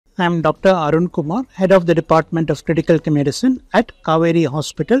I am Dr. Arun Kumar, Head of the Department of Critical Care Medicine at Kaveri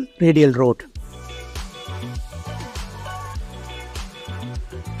Hospital, Radial Road.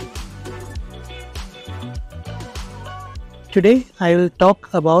 Today, I will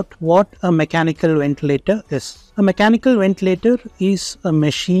talk about what a mechanical ventilator is. A mechanical ventilator is a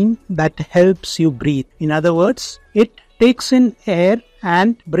machine that helps you breathe. In other words, it takes in air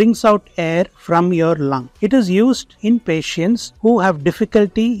and brings out air from your lung. It is used in patients who have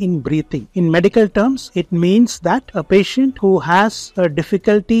difficulty in breathing. In medical terms, it means that a patient who has a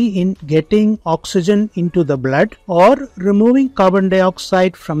difficulty in getting oxygen into the blood or removing carbon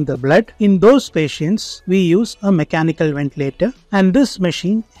dioxide from the blood, in those patients, we use a mechanical ventilator, and this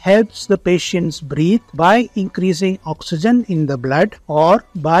machine helps the patients breathe by increasing oxygen in the blood or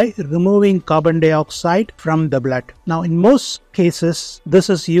by removing carbon dioxide from the blood. Now, in most cases, this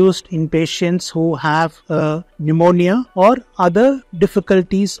is used in patients who have pneumonia or other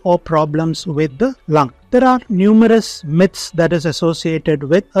difficulties or problems with the lung. There are numerous myths that is associated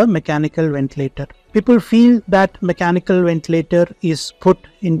with a mechanical ventilator. People feel that mechanical ventilator is put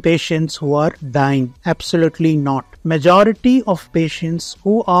in patients who are dying. Absolutely not. Majority of patients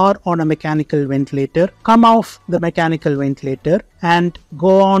who are on a mechanical ventilator come off the mechanical ventilator and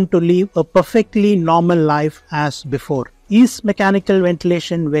go on to live a perfectly normal life as before. Is mechanical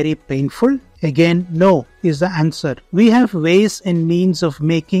ventilation very painful? Again, no is the answer. We have ways and means of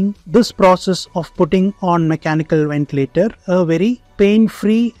making this process of putting on mechanical ventilator a very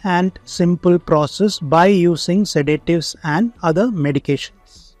pain-free and simple process by using sedatives and other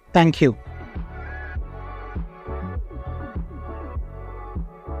medications. Thank you.